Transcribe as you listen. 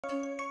Hello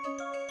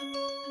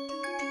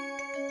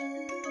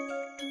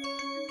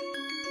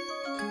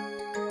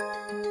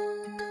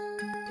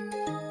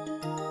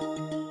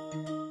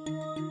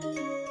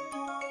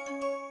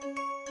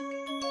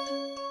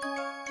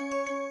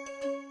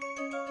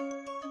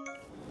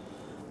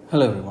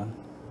everyone.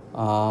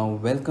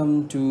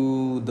 Welcome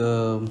to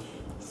the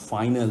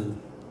final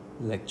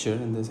lecture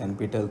in this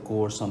NPTEL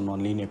course on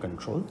nonlinear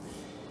control.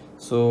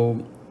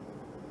 So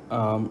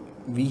um,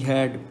 we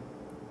had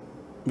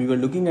we were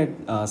looking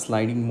at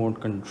sliding mode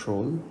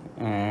control,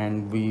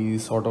 and we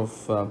sort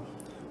of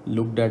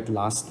looked at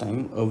last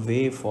time a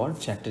way for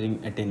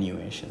chattering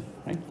attenuation,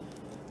 right?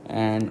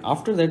 And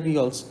after that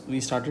we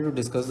started to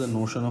discuss the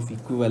notion of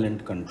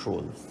equivalent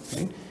control,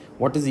 right?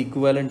 What is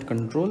equivalent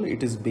control?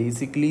 It is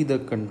basically the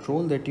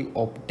control that you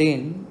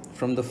obtain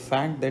from the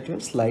fact that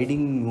your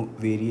sliding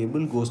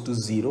variable goes to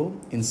 0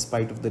 in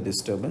spite of the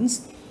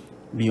disturbance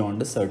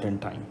beyond a certain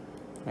time,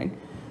 right?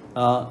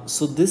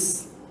 So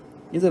this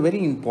is a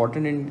very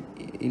important and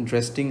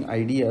interesting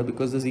idea,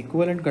 because this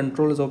equivalent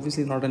control is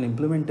obviously not an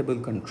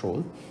implementable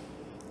control,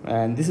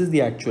 and this is the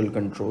actual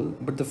control.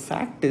 But the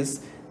fact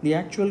is, the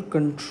actual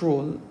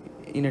control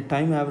in a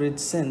time average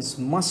sense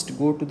must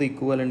go to the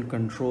equivalent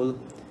control,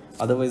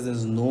 otherwise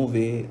there's no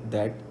way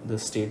that the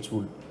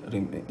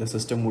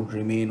system would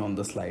remain on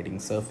the sliding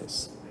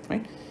surface,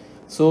 right?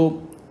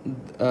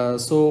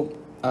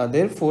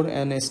 Therefore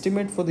an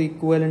estimate for the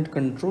equivalent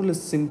control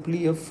is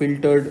simply a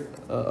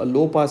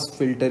low pass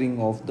filtering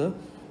of the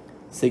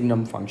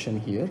signum function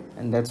here,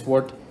 and that's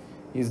what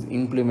is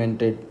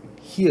implemented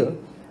here.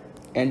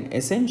 And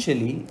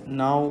essentially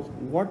now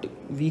what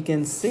we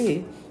can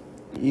say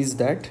is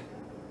that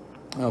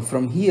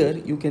from here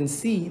you can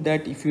see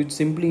that if you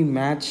simply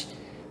match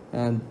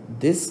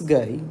this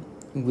guy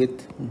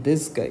with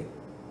this guy,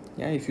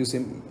 yeah,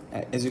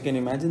 as you can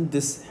imagine,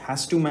 this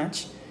has to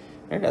match,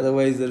 right?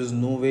 Otherwise there is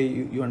no way,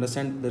 you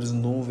understand, there is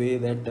no way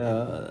that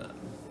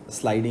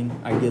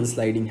ideal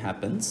sliding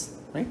happens,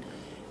 right?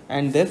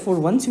 And therefore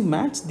once you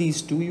match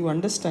these two, you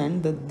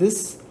understand that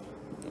this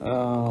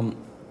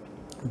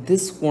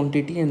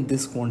quantity and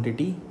this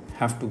quantity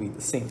have to be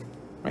the same,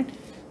 right?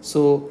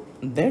 So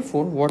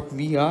therefore what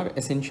we are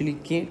essentially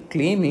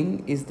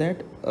claiming is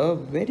that a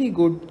very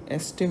good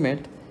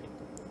estimate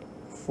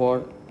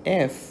for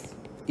f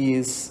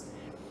is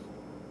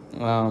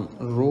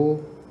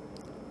rho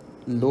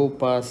low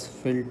pass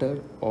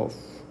filter of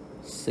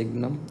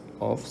signum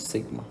of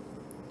sigma,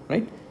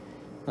 right?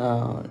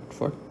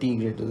 For t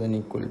greater than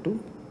equal to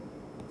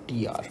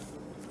tr,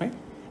 right?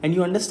 And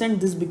you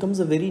understand this becomes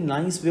a very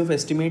nice way of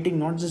estimating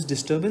not just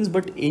disturbance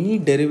but any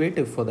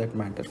derivative for that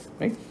matter,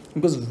 right?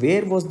 Because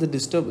where was the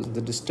disturbance?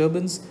 The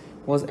disturbance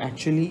was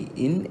actually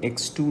in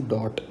x2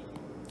 dot,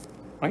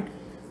 right?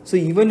 So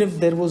even if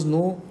there was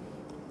no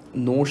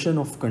notion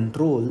of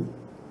control,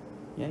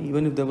 yeah,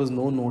 even if there was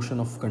no notion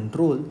of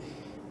control,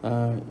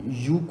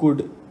 you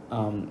could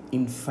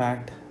in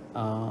fact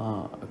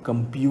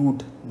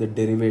compute the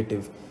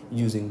derivative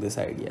using this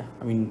idea.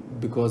 I mean,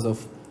 because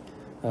of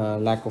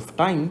lack of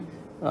time,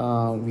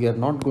 we are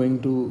not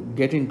going to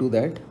get into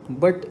that,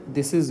 but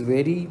this is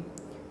very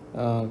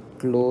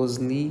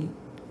closely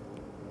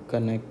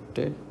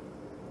connected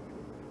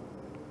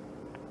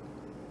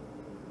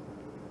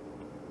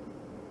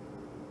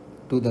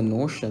to the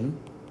notion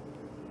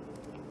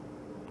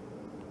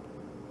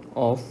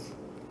of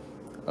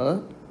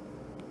a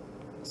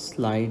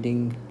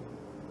sliding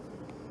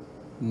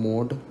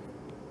mode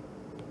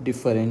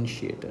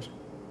differentiator.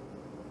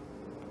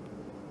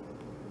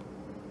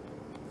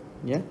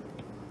 Yeah,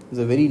 it's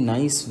a very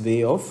nice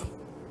way of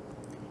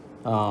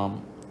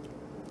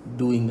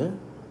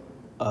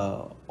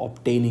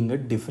obtaining a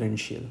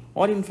differential,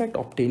 or in fact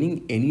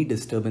obtaining any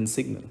disturbance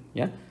signal.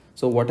 Yeah,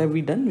 so what have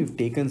we done? We've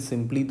taken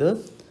simply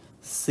the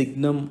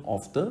signum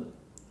of the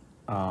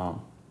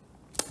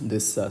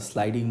this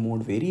sliding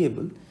mode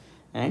variable,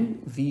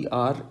 and we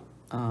are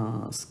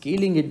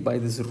scaling it by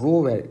this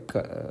rho,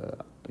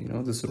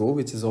 this rho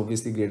which is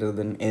obviously greater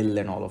than L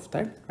and all of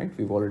that, right?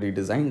 We've already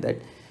designed that.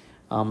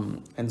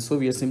 And so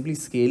we are simply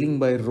scaling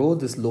by rho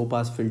this low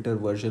pass filter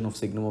version of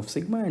signum of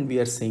sigma, and we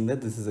are saying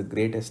that this is a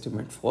great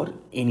estimate for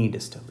any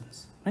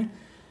disturbance, right?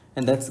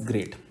 And that's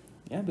great,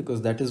 yeah,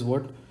 because that is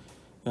what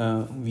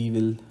we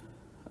will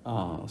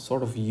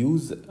sort of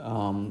use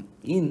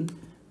in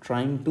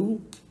trying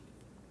to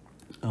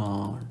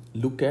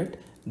look at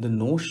the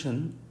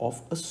notion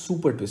of a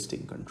super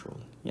twisting control.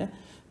 Yeah,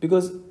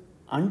 because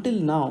until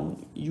now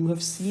you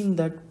have seen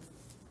that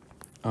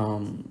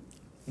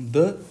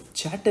the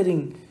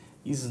chattering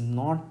is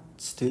not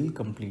still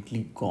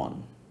completely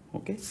gone.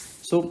 Okay,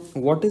 so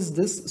what is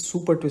this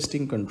super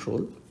twisting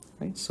control,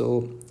 right?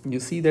 So you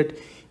see that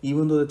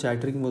even though the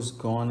chattering was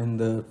gone in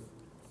the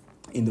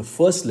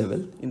first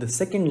level, in the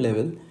second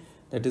level,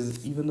 that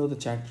is, even though the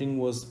chattering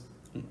was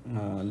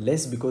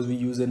less because we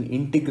use an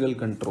integral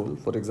control,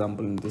 for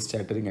example in this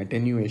chattering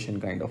attenuation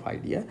kind of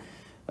idea,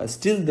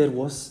 still there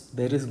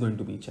is going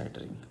to be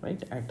chattering,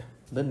 right, at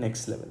the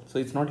next level. So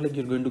it's not like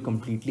you're going to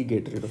completely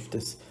get rid of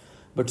this.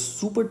 But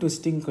super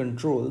twisting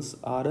controls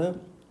are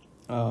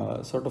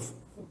a sort of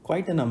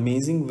quite an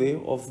amazing way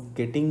of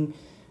getting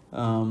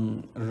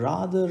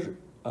rather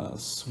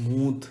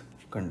smooth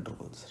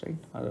controls, right?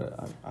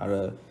 Are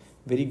a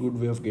very good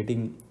way of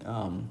getting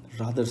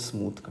rather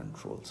smooth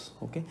controls.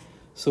 Okay,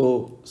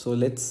 so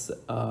let's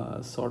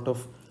sort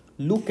of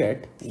look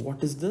at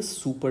what is the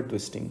super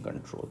twisting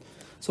control.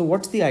 So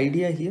what's the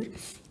idea here?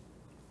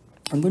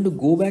 I'm going to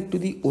go back to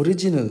the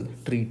original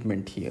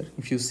treatment here.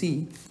 If you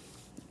see,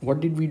 what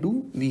did we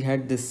do? We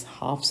had this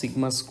half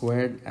sigma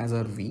squared as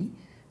our V,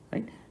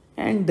 right?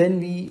 And then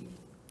we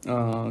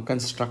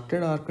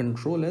constructed our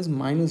control as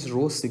minus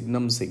rho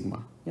signum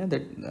sigma. Yeah,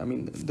 that, I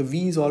mean, the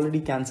V is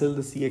already cancelled,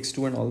 the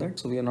Cx2 and all that,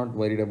 so we are not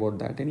worried about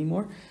that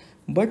anymore.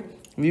 But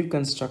we've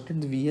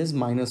constructed the V as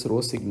minus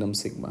rho signum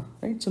sigma,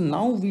 right? So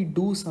now we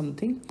do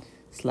something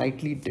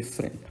slightly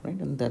different, right?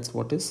 And that's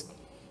what is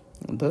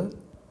the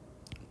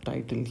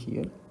title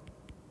here.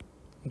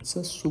 It's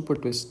a super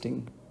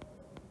twisting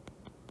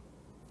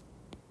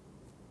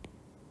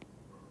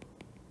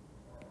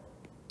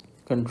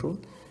control,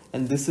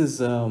 and this is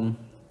due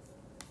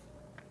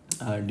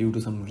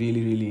to some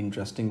really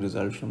interesting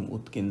results from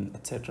Utkin,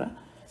 etc.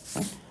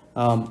 Right?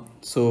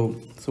 So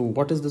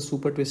what is the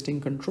super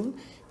twisting control?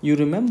 You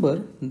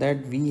remember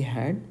that we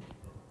had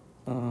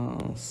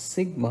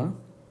sigma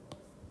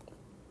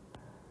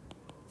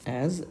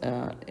as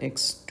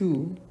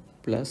x2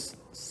 plus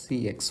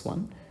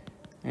cx1,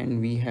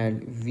 and we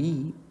had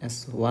V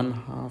as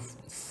 1/2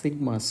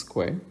 sigma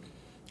squared,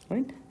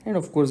 right? And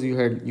of course you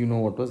had, you know,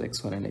 what was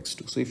x1 and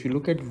x2. So if you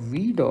look at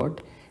V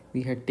dot,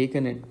 we had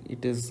taken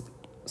it is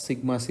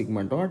sigma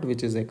sigma dot,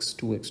 which is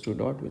x2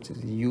 dot, which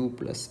is u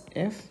plus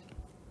f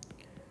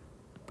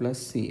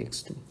plus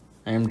cx2.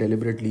 I am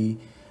deliberately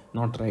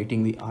not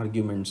writing the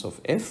arguments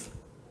of f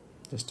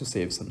just to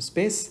save some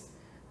space,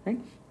 right?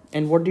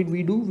 And what did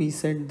we do? We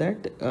said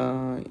that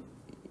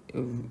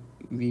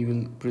we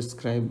will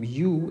prescribe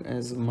u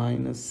as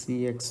minus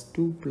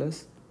cx2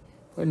 plus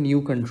a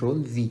new control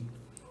V,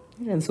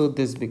 and so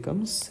this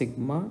becomes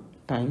sigma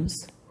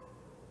times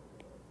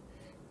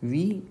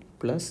V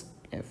plus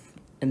f,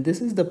 and this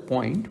is the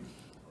point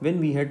when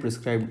we had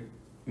prescribed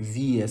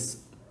V as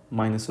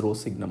minus rho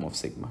signum of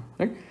sigma,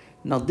 right?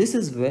 Now this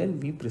is where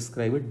we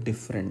prescribe a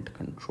different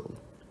control,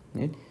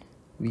 right?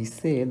 We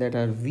say that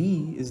our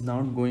V is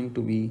not going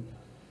to be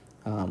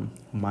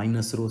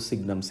minus rho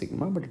signum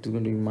sigma, but it is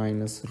going to be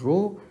minus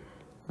rho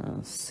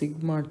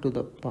sigma to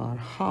the power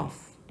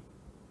half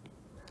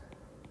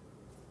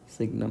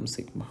signum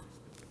sigma.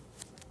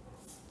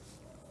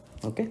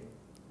 Okay,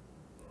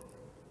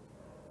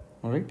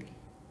 all right,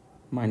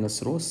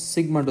 minus rho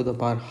sigma to the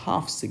power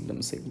half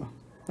signum sigma,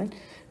 right?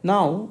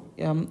 Now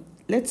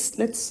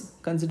let's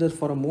consider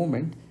for a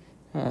moment,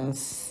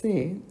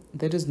 say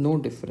there is no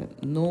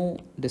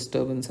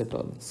disturbance at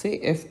all. Say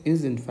f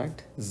is in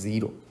fact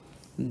 0.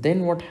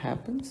 Then what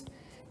happens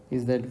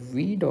is that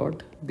V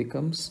dot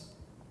becomes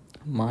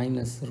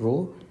minus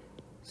rho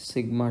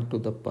sigma to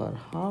the power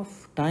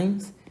half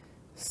times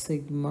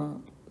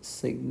sigma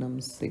signum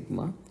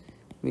sigma,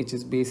 which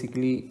is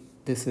basically,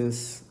 this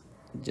is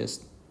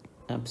just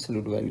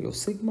absolute value of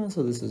sigma,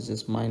 so this is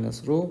just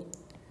minus rho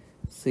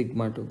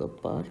sigma to the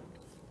power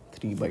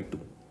 3/2.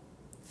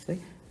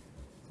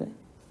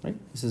 Right?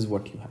 This is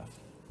what you have.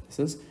 This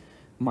is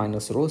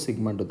minus rho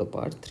sigma to the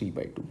power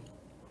 3/2.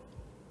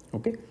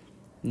 Okay.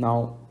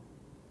 Now,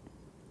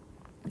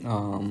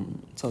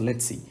 so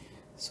let's see.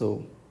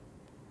 So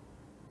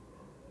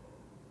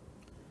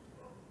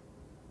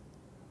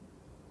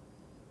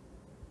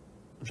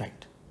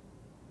right.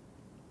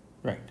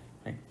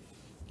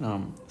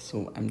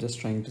 So I'm just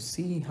trying to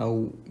see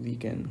how we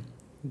can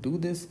do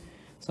this.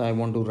 So I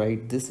want to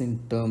write this in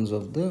terms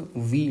of the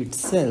V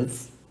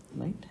itself,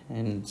 right?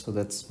 And so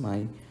that's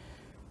my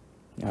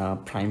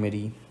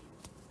primary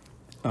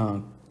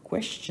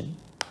question,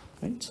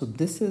 right? So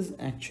this is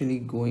actually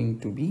going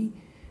to be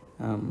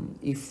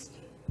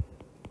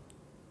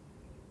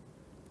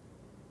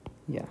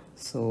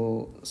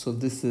so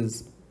this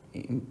is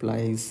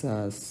implies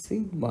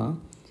sigma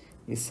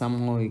is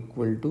somehow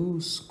equal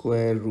to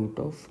square root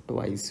of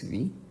twice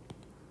V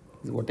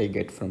is what I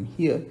get from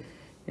here.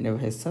 And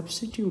if I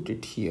substitute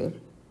it here,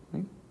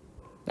 right,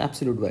 the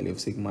absolute value of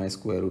sigma is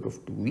square root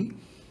of 2V.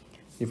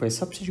 If I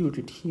substitute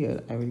it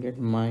here, I will get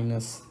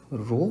minus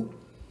rho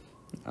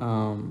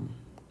 2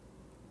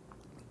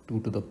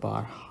 to the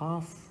power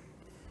half,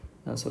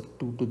 so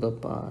 2 to the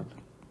power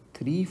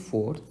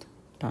 3/4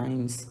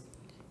 times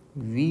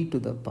V to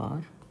the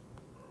power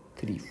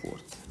 3/4,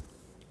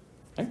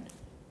 right?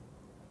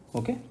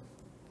 Okay,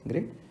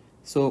 great.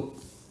 So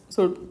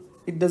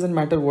it doesn't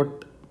matter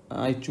what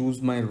I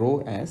choose my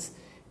rho as.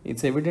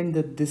 It's evident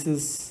that this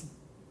is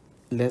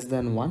less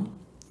than 1,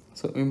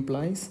 so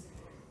implies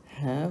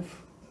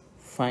have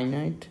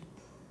finite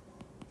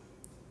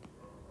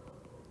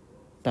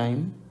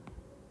time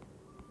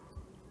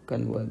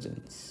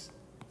convergence.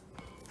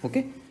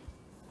 Okay,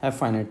 have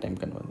finite time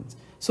convergence.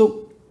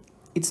 So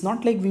it's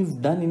not like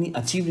we've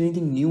achieved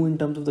anything new in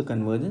terms of the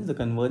convergence. The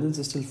convergence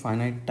is still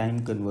finite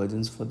time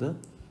convergence for the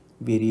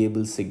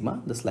variable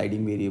sigma, the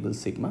sliding variable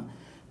sigma.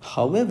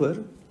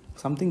 However,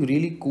 something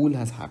really cool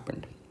has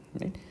happened,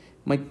 right?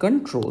 My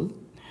control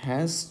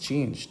has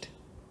changed.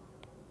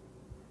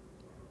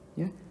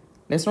 Yeah,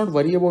 let's not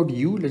worry about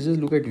u, let's just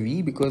look at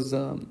v, because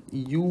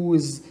u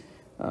is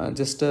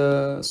just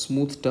a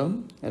smooth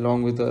term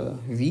along with a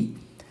v.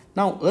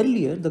 Now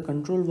earlier the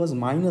control was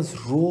minus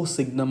rho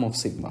signum of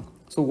sigma.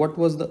 So what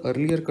was the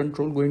earlier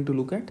control going to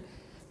look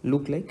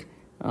like?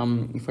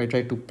 If I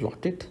try to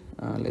plot it,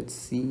 let's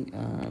see,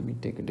 let me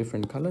take a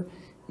different color.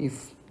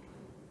 If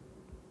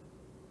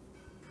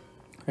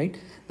right,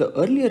 the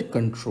earlier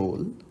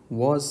control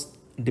was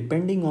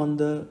depending on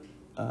the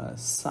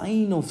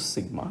sign of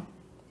sigma,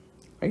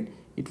 right?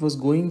 It was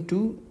going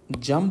to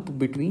jump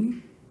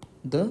between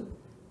the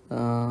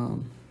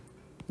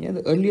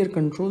the earlier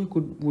control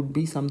would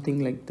be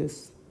something like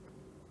this,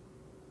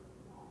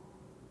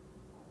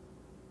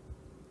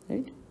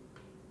 right?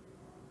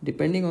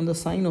 Depending on the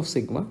sign of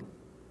sigma,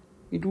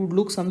 it would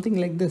look something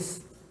like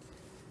this,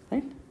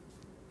 right?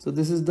 So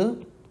this is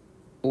the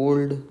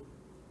old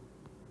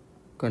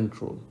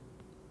control.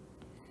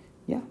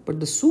 Yeah, but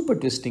the super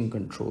twisting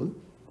control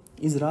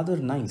is rather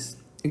nice.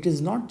 It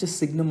is not just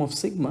signum of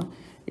sigma,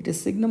 it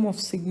is signum of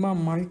sigma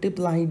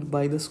multiplied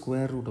by the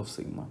square root of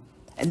sigma.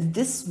 And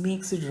this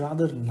makes it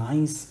rather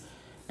nice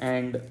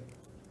and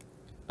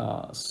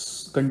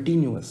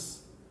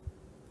continuous.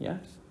 Yeah,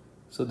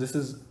 so this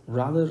is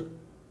rather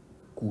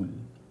cool.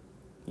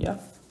 Yeah,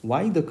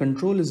 why? The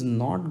control is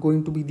not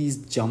going to be these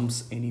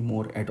jumps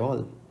anymore at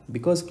all,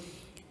 because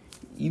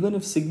even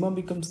if sigma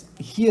becomes,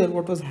 here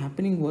what was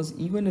happening was,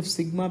 even if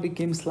sigma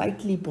became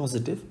slightly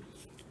positive,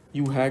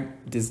 you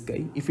had this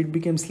guy. If it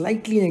became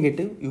slightly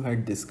negative, you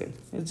had this guy.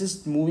 It's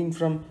just moving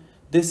from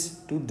this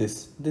to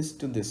this, this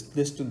to this,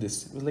 this to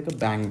this. It was like a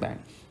bang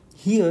bang.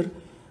 Here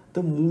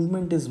the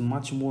movement is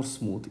much more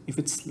smooth. If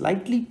it's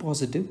slightly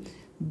positive,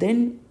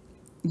 then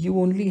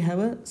you only have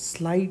a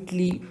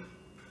slightly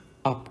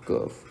up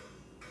curve,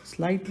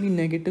 slightly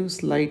negative,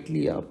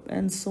 slightly up,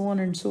 and so on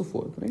and so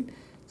forth, right?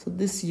 So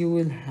this you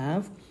will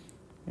have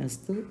as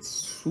the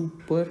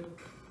super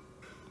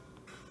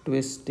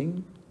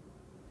twisting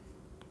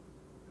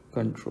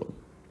control.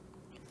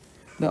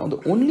 Now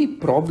the only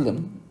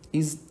problem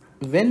is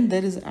when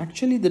there is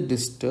actually the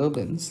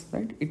disturbance,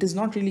 right? It is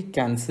not really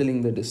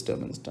cancelling the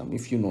disturbance term.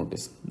 If you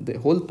notice, the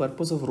whole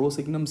purpose of rho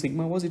signum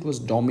sigma was it was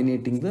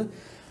dominating the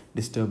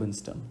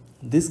disturbance term.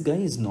 This guy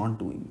is not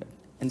doing that.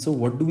 And so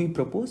what do we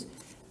propose?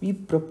 We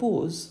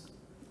propose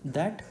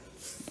that,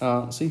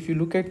 so if you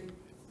look at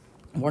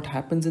what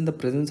happens in the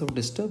presence of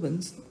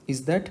disturbance,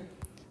 is that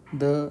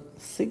the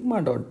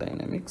sigma dot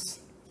dynamics,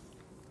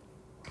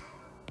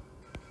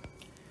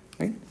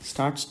 right,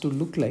 starts to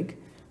look like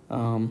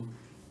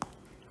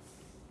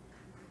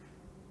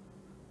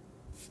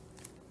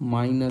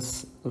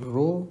minus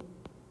rho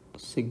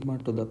sigma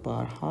to the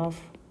power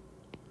half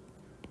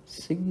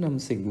signum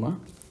sigma,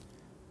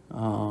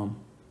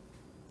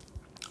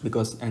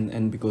 because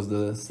because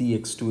the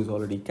cx2 is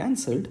already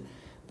cancelled,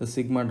 the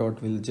sigma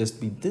dot will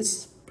just be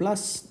this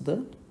plus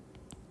the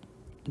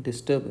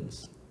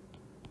disturbance.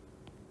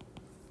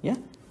 Yeah,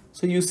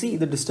 so you see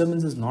the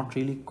disturbance is not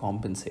really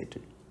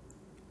compensated.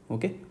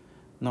 Okay,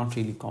 not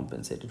really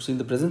compensated. So in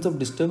the presence of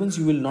disturbance,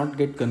 you will not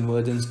get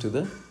convergence to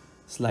the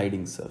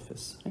sliding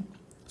surface, right?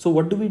 So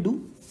what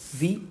do?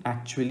 We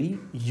actually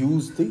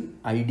use the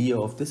idea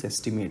of this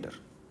estimator,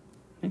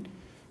 right?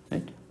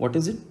 What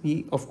is it?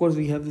 Of course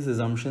we have this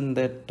assumption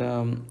that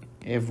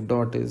f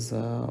dot is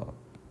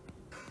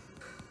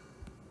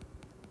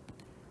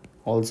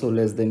also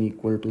less than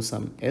equal to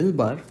some L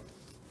bar,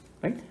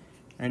 right?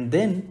 And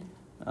then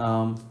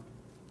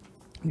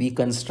we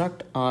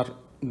construct our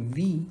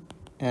V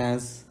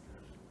as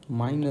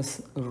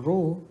minus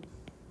rho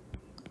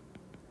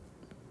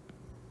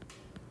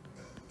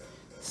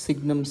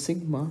signum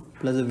sigma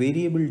plus a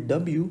variable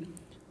W,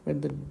 where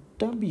the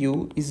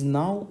W is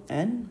now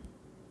an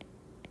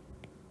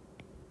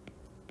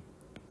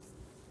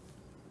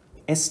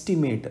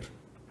estimator,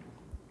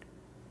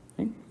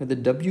 right? Where the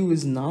W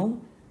is now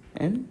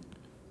an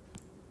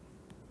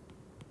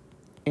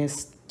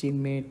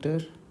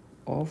estimator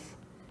of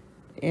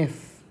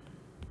F,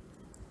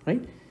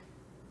 right?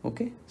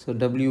 Okay, so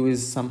W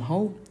is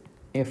somehow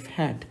F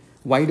hat.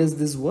 Why does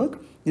this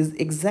work? This is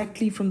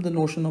exactly from the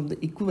notion of the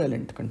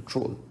equivalent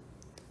control,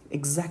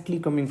 exactly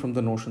coming from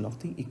the notion of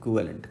the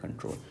equivalent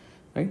control,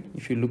 right?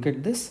 If you look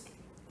at this,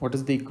 what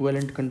is the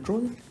equivalent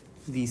control?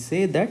 We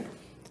say that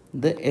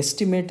the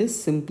estimate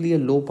is simply a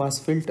low pass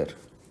filter,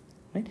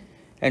 right?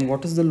 And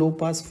what is the low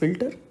pass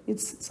filter?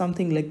 It's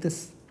something like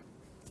this,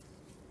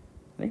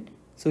 right?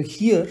 So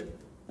here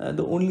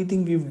the only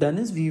thing we've done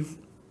is we've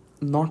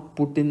not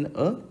put in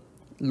a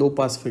low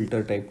pass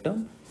filter type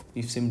term.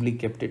 We've simply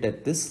kept it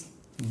at this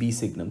B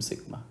signum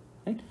sigma,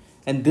 right?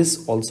 And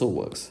this also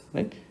works,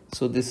 right?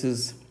 So this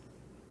is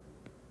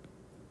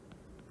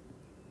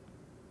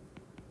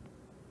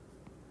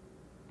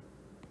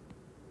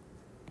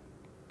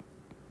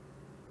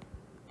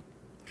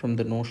from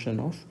the notion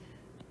of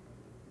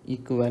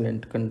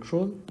equivalent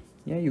control.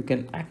 Yeah, you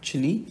can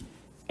actually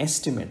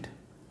estimate,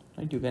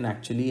 right? You can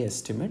actually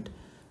estimate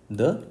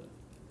the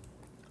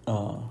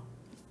uh,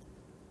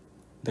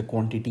 the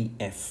quantity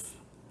f.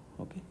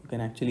 Okay, you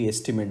can actually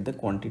estimate the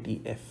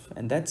quantity f,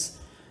 and that's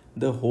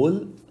the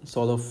whole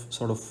sort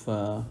of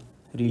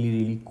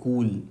really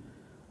cool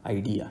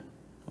idea.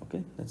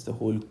 Okay, that's the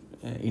whole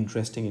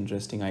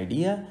interesting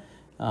idea.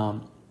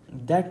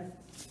 That,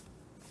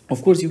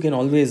 of course, you can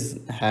always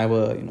have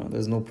a,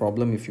 there's no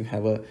problem if you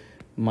have a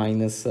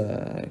minus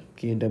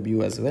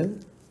kw as well,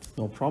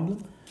 no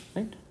problem,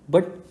 right?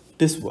 But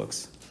this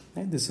works,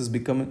 right? This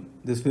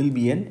will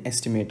be an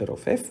estimator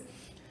of f,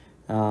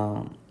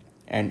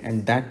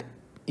 and that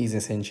is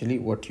essentially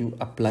what you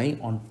apply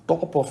on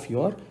top of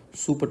your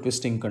super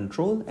twisting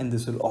control, and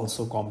this will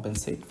also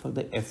compensate for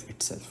the f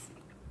itself.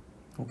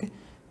 Okay,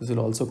 this will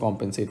also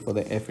compensate for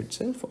the f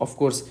itself. Of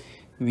course,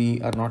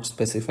 we are not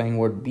specifying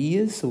what b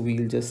is, so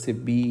we'll just say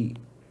b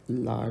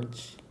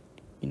large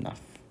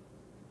enough.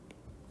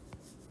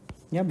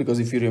 Yeah, because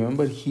if you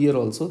remember here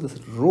also, this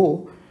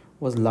rho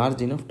was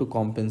large enough to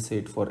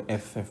compensate for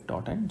f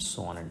dot and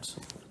so on and so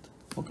forth.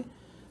 Okay,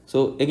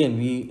 so again,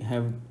 we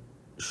have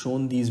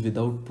shown these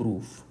without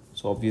proof,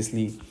 so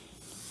obviously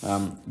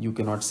you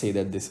cannot say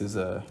that this is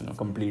a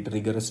complete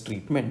rigorous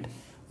treatment,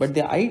 but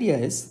the idea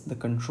is the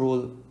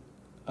control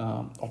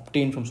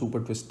obtained from super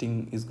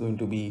twisting is going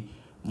to be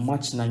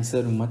much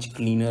nicer, much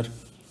cleaner,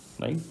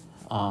 right,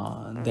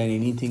 than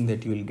anything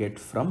that you will get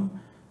from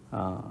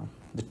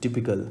the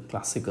typical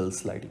classical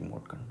sliding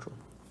mode control.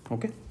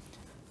 Okay,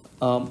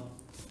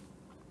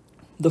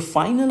 the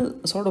final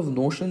sort of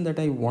notion that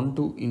I want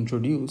to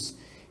introduce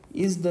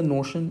is the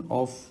notion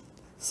of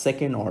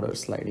second order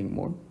sliding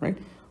mode, right,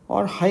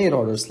 or higher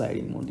order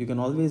sliding mode. You can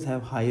always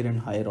have higher and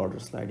higher order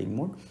sliding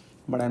mode,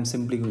 but I'm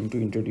simply going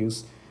to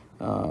introduce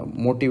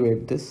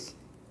motivate this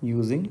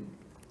using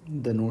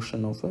the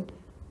notion of a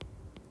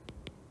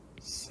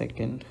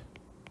second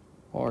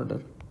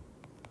order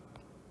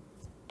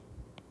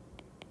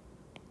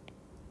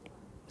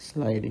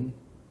sliding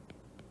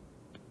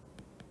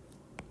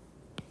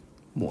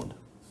mode.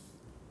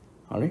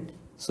 All right,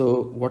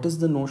 so what is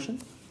the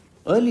notion?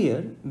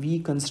 Earlier we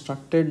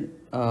constructed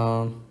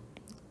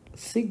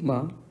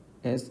sigma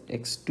as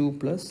x2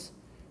 plus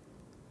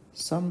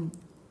some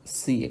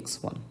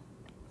cx1.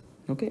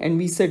 Okay, and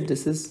we said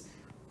this is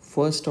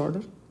first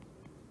order,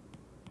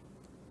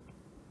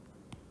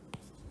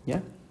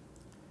 yeah,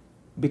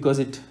 because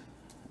it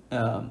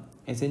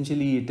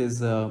essentially it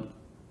is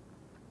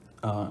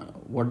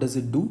what does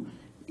it do?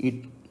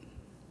 It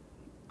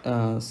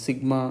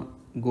sigma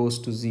goes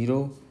to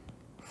 0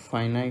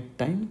 finite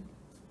time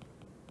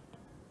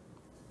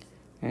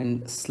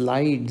and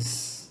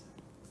slides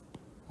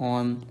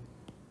on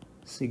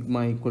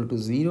sigma equal to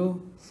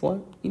 0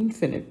 for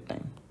infinite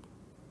time,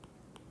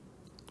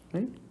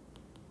 right,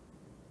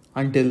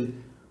 until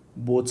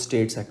both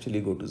states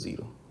actually go to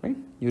 0, right?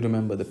 You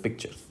remember the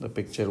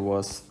picture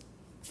was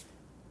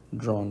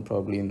drawn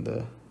probably in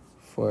the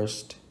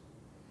first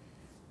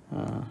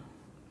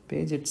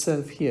page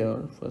itself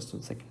here, first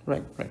and second,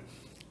 right.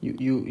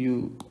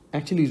 You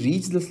actually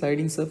reach the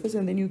sliding surface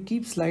and then you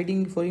keep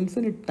sliding for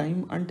infinite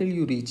time until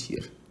you reach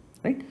here,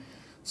 right?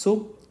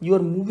 So you are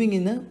moving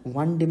in a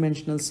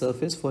one-dimensional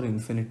surface for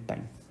infinite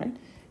time, right?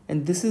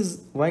 And this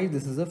is why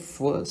this is a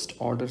first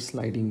order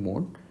sliding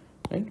mode,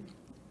 right?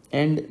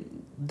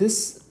 And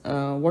this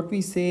what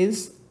we say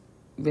is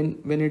when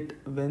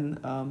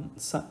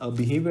a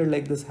behavior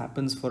like this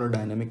happens for a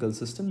dynamical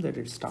system, that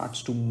it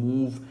starts to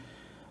move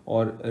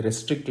or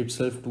restrict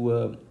itself to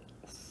a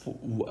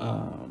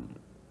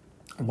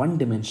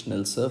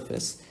one-dimensional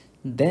surface,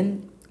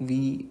 then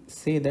we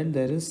say that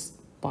there is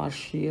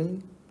partial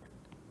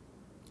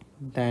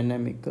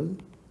dynamical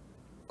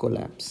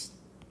collapse,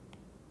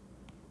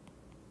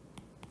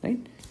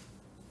 right?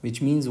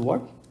 Which means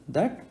what?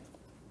 That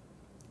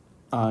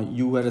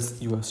you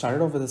have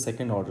started off with a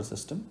second order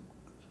system,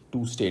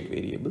 two state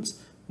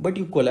variables, but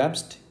you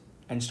collapsed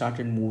and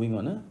started moving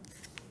on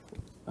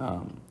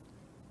a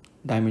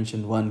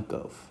dimension 1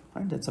 curve,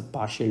 right? That's a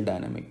partial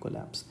dynamic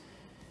collapse.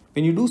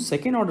 When you do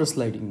second order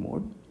sliding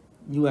mode,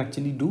 you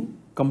actually do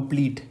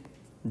complete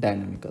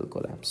dynamical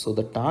collapse. So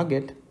the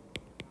target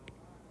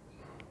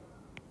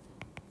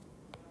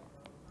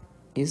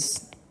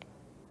is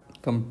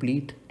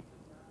complete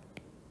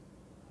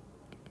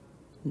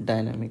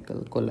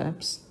dynamical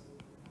collapse,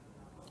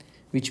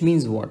 which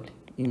means what?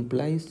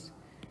 Implies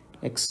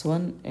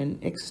x1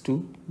 and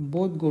x2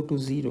 both go to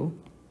 0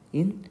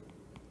 in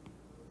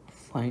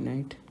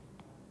finite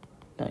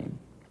time.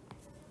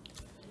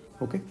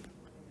 Okay,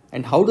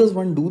 and how does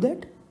one do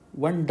that?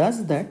 One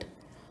does that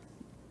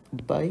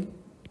by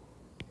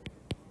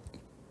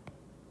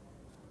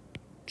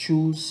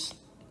choose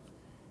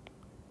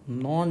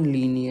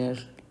non-linear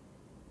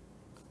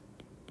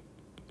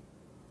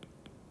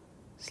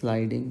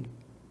sliding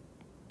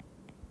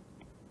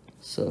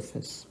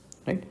surface,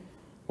 right?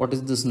 What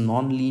is this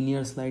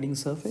non-linear sliding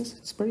surface?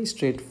 It's pretty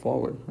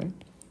straightforward, right?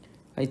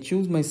 I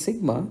choose my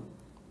sigma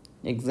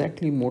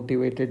exactly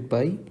motivated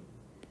by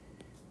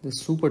the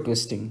super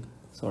twisting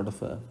sort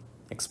of a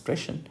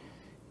expression.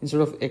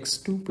 Instead of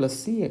x2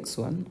 plus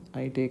cx1,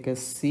 I take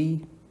as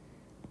c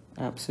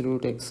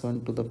absolute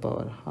x1 to the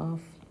power half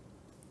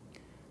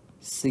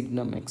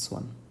signum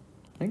x1,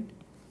 right?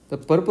 The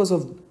purpose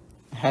of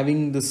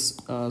having this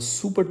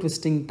super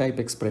twisting type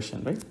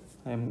expression, right?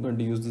 I am going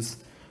to use this,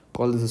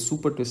 call this a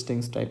super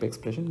twisting type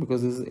expression,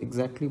 because this is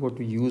exactly what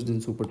we used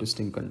in super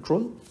twisting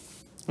control,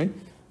 right?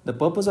 The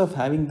purpose of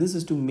having this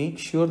is to make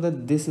sure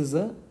that this is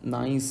a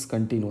nice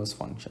continuous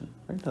function,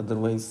 right?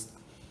 Otherwise,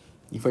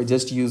 if I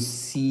just use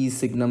c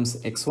signums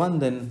x1,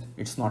 then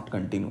it's not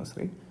continuous,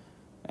 right?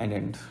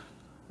 And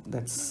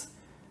that's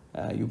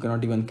you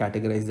cannot even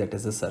categorize that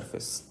as a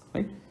surface,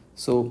 right?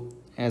 So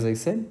as I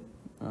said,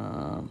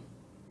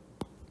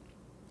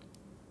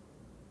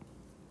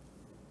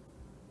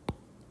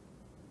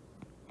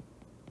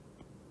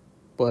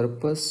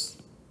 purpose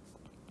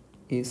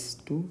is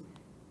to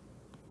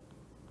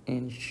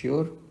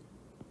ensure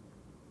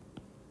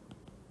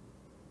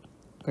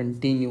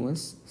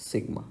continuous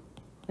sigma,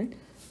 right?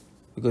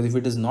 Because if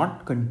it is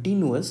not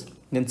continuous,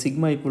 then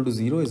sigma equal to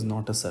 0 is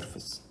not a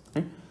surface,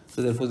 right?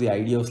 So therefore the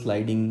idea of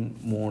sliding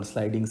mode,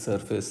 sliding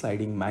surface,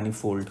 sliding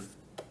manifold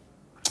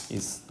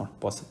is not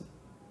possible,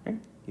 right?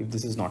 If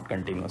this is not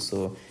continuous,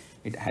 so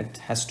it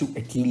has to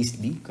at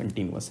least be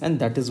continuous, and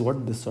that is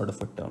what this sort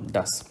of a term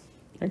does,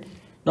 right?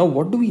 Now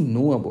what do we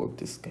know about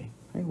this guy,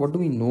 right? What do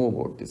we know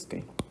about this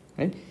guy,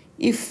 right?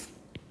 If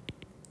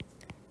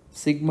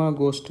sigma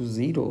goes to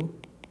 0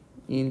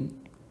 in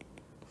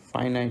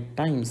finite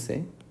time,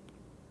 say,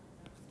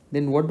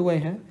 then what do I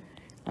have?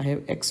 I have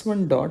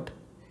x1 dot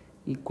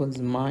equals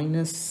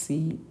minus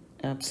c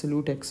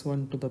absolute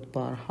x1 to the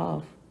power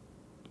half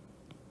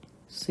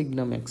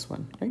signum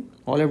x1, right?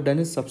 All I've done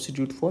is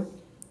substitute for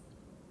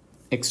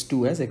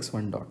x2 as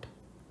x1 dot,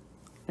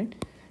 right?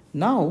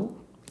 Now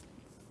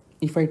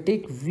if I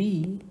take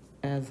v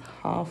as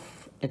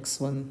half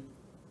x1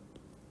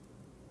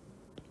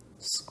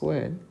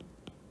 squared,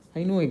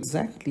 I know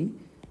exactly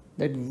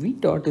that v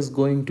dot is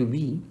going to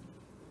be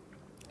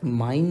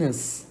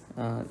minus,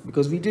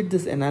 because we did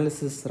this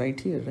analysis right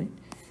here, right?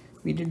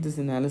 We did this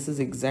analysis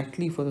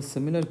exactly for the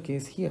similar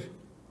case here,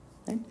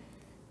 right?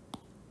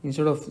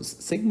 Instead of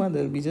sigma,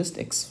 there will be just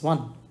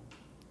x1,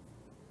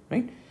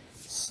 right?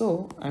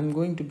 So I'm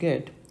going to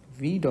get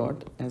v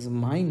dot as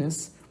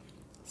minus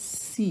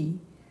c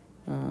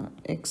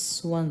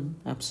x1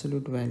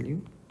 absolute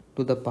value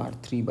to the power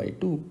 3 by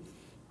 2,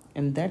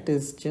 and that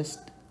is just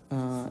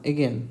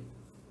again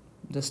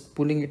just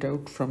pulling it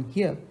out from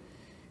here,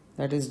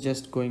 that is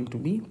just going to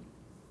be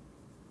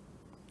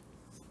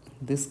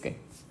this guy,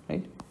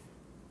 right?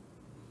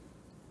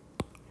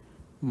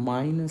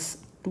 Minus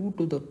 2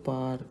 to the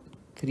power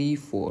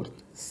 3/4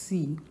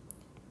 c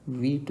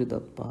v to the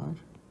power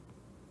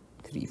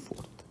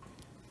 3/4,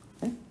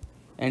 right?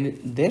 And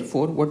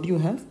therefore what you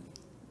have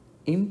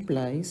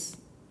implies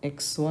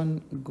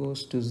x1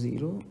 goes to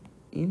 0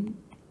 in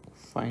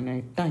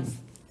finite time,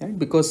 right?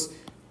 Because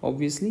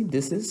obviously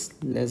this is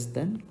less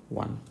than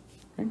 1,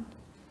 right?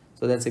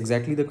 So that's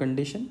exactly the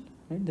condition,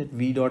 right? That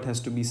v dot has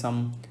to be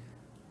some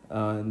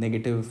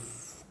negative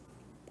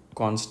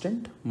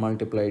constant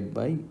multiplied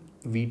by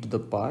v to the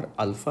power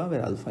alpha,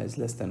 where alpha is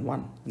less than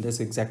 1. And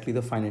that's exactly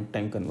the finite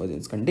time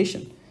convergence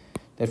condition.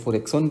 Therefore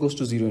x1 goes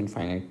to 0 in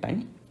finite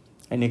time,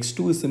 and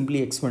x2 is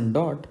simply x1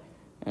 dot,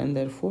 and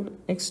therefore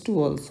x2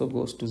 also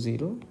goes to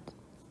 0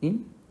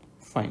 in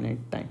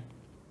finite time,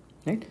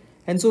 right?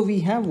 And so we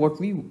have what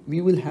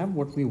we will have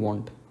what we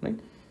want, right?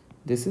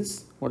 This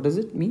is, what does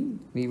it mean?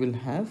 We will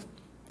have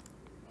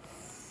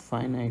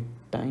finite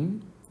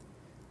time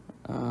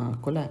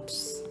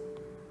collapse,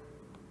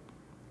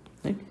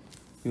 right?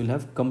 You will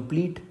have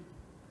complete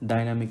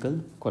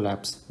dynamical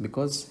collapse,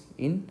 because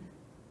in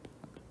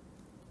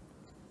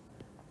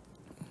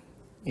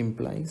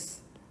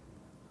implies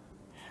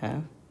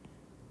have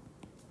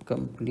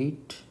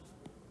complete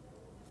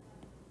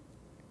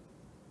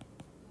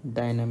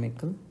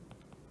dynamical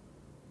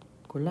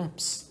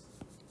collapse,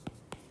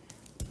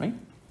 right?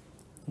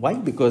 Why?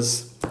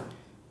 Because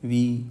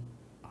we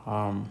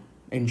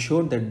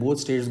ensure that both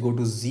states go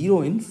to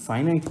 0 in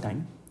finite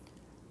time,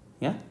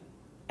 yeah,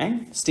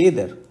 and stay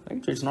there,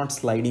 right? So it's not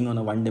sliding on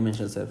a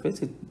one-dimensional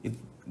surface,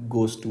 it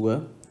goes to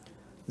a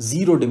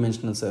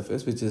 0-dimensional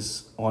surface, which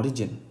is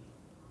origin,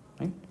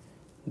 right?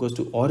 Goes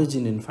to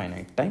origin in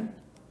finite time,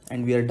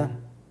 and we are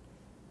done,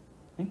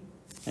 right?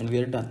 And we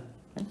are done,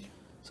 right?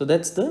 So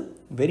that's the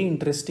very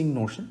interesting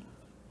notion.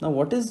 Now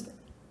what is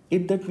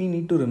it that we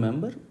need to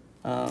remember?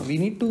 We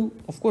need to,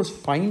 of course,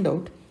 find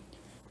out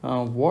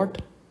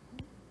what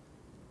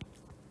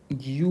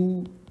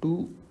u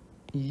to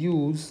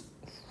use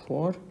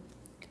for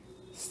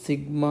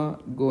sigma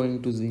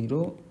going to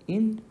 0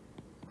 in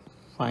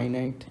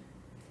finite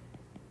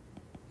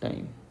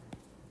time,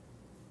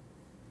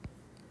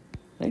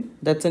 right?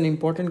 That's an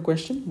important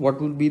question. What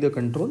will be the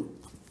control,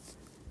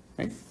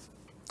 right?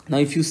 Now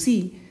if you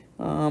see,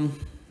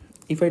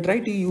 if I try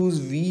to use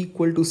v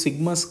equal to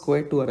sigma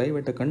square to arrive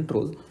at a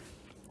control,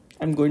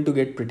 I'm going to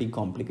get pretty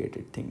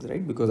complicated things,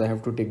 right? Because I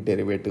have to take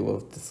derivative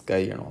of this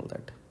guy and all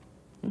that.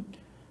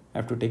 I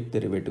have to take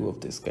derivative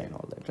of this guy and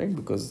all that, right?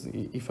 Because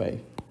if I,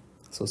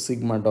 so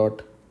sigma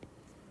dot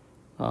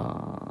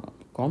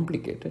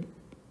complicated.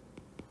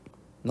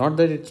 Not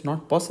that it's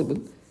not possible,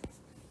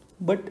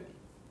 but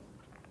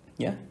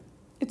yeah,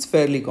 it's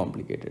fairly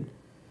complicated.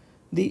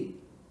 The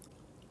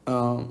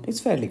It's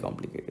fairly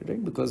complicated,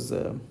 right? Because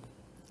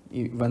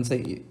once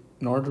in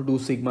order to do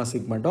sigma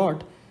sigma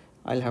dot,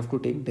 I'll have to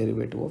take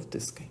derivative of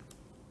this guy,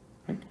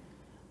 right?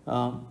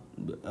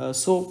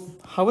 So,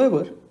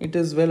 however, it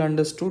is well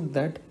understood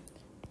that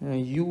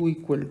u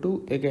equal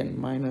to, again,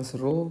 minus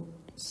rho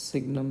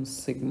signum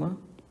sigma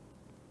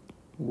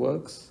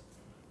works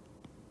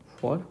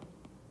for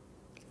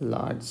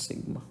large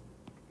sigma.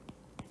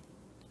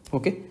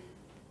 Okay,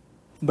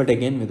 but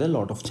again with a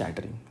lot of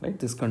chattering, right?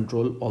 This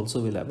control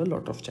also will have a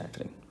lot of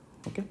chattering.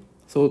 Okay,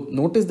 so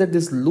notice that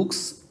this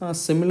looks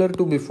similar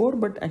to before,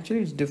 but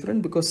actually it's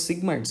different because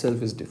sigma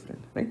itself is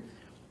different, right?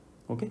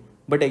 Okay,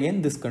 but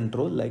again this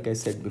control, like I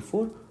said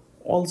before,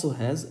 also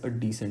has a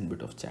decent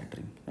bit of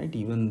chattering, right?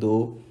 Even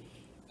though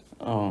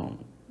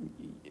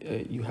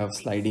you have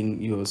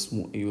sliding,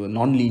 your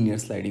non-linear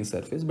sliding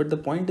surface, but the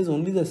point is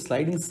only the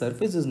sliding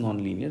surface is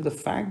non-linear. The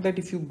fact that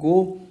if you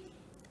go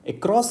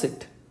across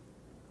it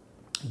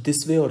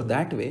this way or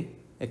that way,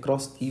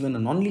 across even a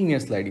non-linear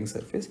sliding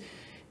surface,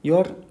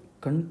 your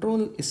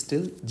control is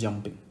still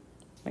jumping,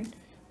 right?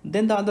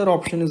 Then the other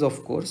option is,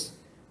 of course,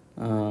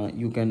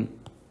 you can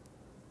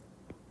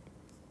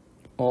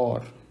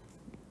or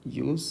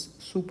use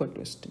super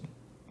twisting.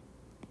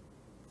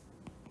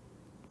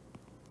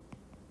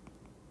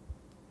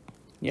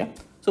 Yeah,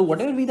 so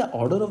whatever be the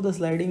order of the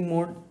sliding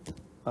mode,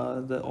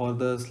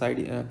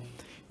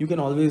 you can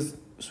always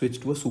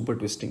switch to a super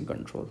twisting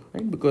control,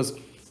 right? Because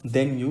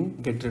then you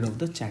get rid of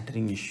the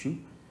chattering issue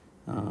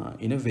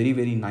in a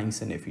very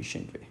nice and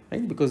efficient way,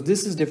 right? Because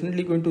this is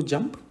definitely going to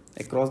jump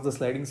across the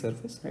sliding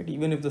surface, right?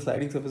 Even if the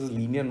sliding surface is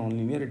linear,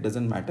 non-linear, it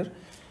doesn't matter.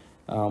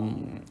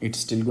 It's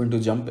still going to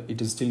jump,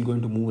 it is still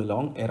going to move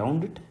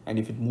around it, and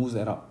if it moves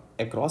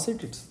across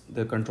it,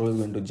 the control is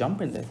going to jump,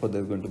 and therefore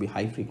there's going to be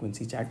high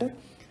frequency chatter.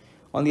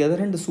 On the other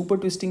hand, the super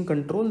twisting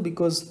control,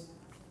 because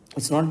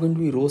it's not going to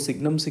be rho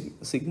signum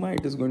sigma,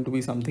 it is going to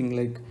be something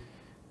like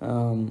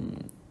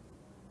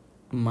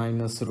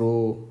minus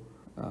rho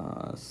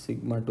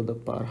sigma to the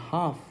power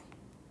half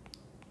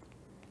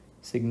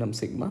signum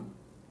sigma.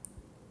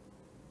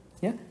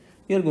 Yeah,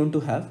 you're going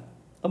to have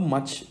a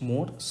much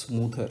more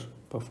smoother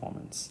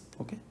performance.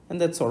 Okay, and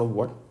that's sort of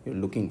what you're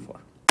looking for.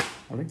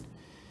 All right.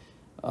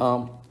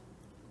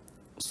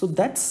 So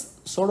that's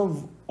sort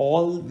of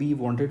all we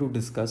wanted to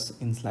discuss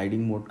in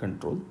sliding mode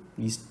control.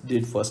 We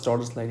did first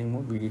order sliding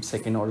mode, we did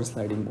second order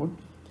sliding mode.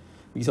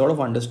 We sort of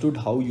understood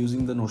how,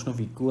 using the notion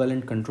of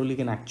equivalent control, you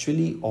can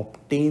actually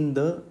obtain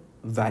the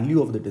value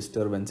of the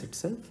disturbance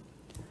itself.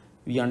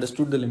 We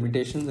understood the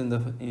limitations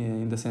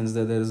in the sense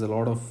that there is a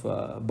lot of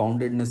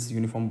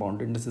uniform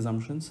boundedness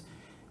assumptions.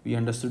 We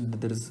understood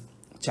that there is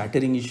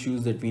chattering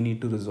issues that we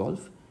need to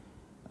resolve.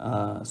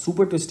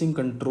 Super twisting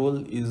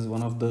control is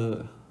one of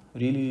the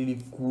really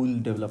cool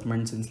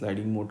developments in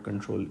sliding mode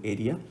control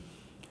area,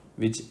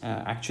 which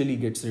actually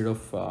gets rid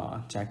of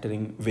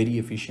chattering very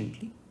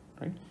efficiently,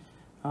 right?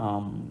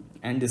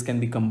 And this can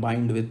be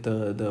combined with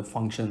the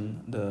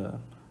function, the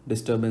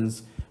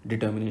disturbance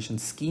determination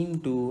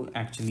scheme, to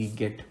actually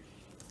get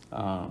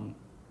to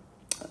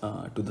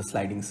the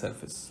sliding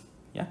surface.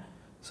 Yeah,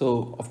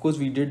 so of course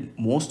we did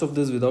most of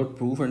this without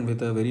proof and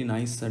with a very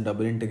nice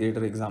double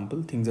integrator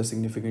example. Things are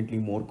significantly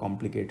more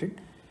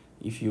complicated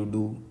if you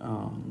do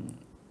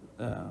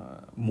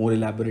more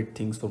elaborate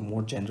things for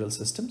more general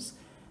systems.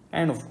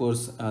 And of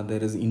course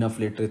there is enough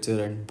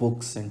literature and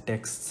books and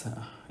texts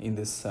in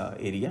this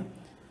area.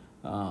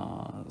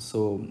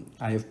 So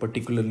I have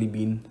particularly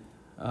been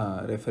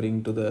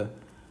referring to the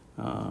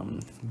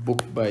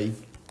book by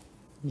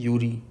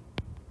Yuri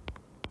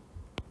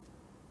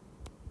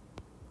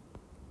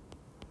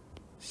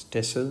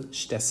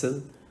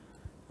Stessel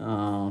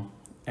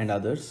and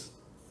others.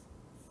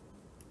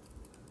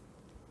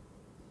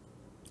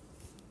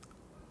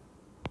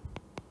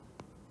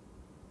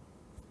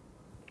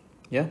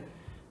 Yeah,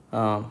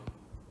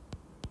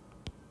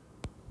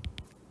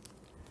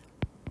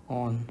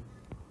 on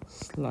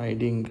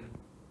sliding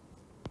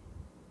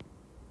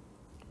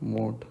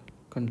mode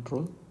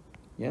control.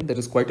 Yeah, there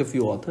is quite a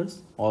few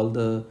authors. All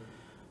the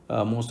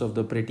most of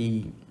the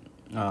pretty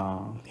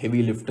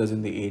heavy lifters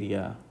in the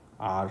area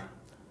are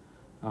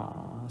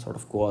sort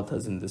of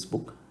co-authors in this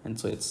book, and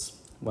so it's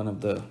one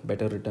of the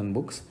better written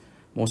books.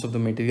 Most of the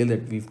material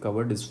that we've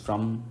covered is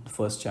from the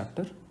first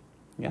chapter.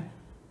 Yeah,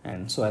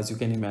 and so as you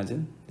can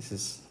imagine, this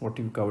is what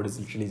we've covered is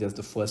literally just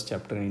the first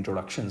chapter, in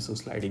introduction to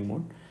sliding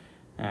mode,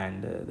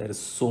 and there is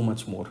so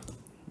much more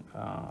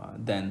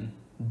than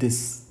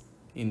this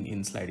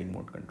in sliding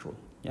mode control,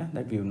 yeah,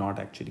 that we have not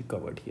actually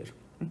covered here.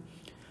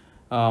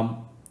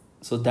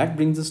 So that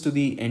brings us to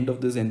the end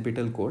of this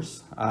NPTEL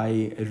course.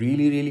 I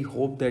really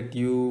hope that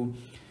you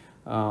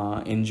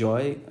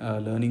enjoy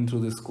learning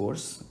through this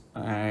course,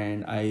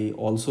 and I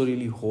also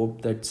really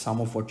hope that some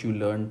of what you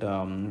learned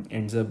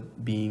ends up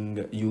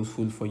being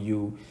useful for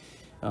you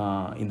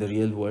in the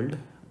real world.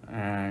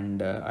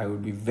 And I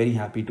would be very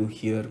happy to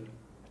hear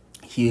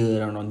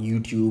here and on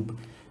YouTube.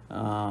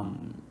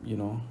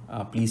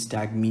 Please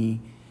tag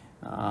me,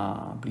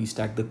 please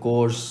tag the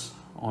course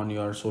on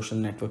your social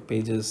network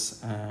pages,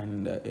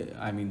 and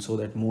so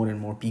that more and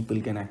more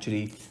people can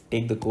actually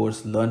take the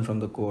course, learn from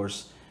the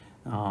course,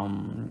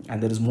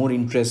 and there is more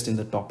interest in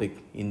the topic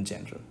in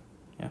general.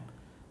 Yeah.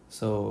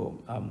 So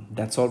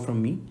that's all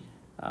from me.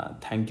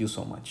 Thank you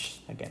so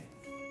much again.